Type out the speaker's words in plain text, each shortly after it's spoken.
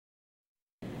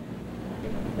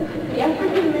The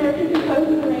African-American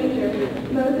composer and arranger,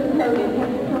 Moses Hogan, has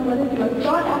become one of the most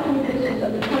sought-after musicians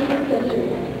of the 20th century.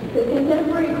 The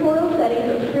contemporary choral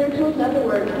settings of spirituals and other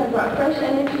works have brought fresh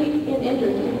energy and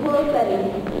interest to choral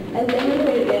settings, as they have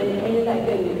again, ain't that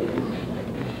good news.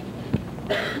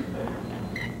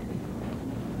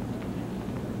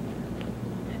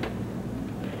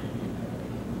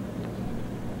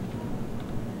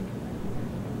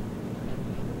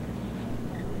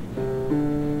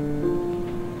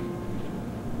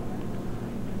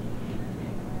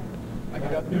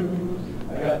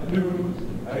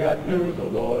 Oh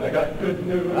Lord, I got good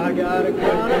news. I got a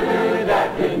crown of Billy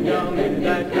that kingdom, and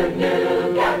that's good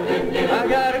news. I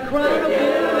got a crown of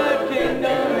Billy that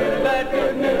kingdom, and that's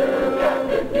good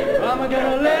news. I'm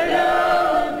gonna lay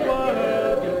down this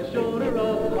world, gonna shoulder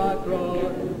up my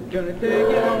cross, gonna take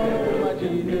it home to my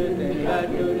Jesus, and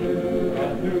that's good news.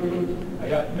 I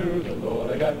got news, oh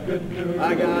Lord, I got good news.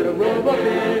 I got a robe of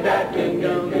Billy that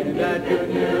kingdom, and that's good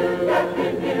news.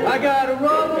 I got a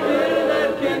robe of Billy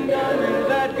that kingdom, and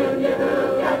that's good news.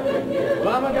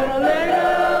 I'm gonna lay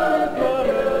down this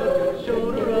world,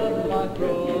 shoulder up my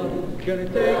cross, gonna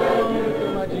take it home to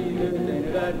my Jesus,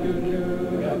 ain't that good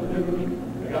news?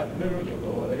 I got news, oh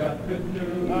Lord, I got good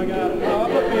news. I got a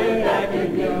robe of Billy that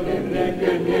kingdom, and that's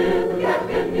good news.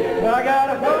 I got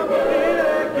a robe of Billy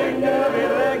that kingdom,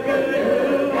 and that's good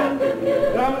news.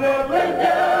 I'm gonna lay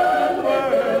down this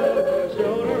world,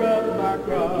 shoulder up my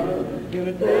cross,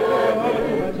 gonna take it home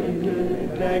to my Jesus,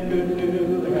 ain't that good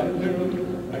news?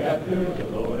 I got news, oh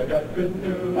Lord, I got good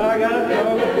news. I got a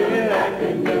song of Billy that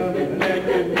kingdom.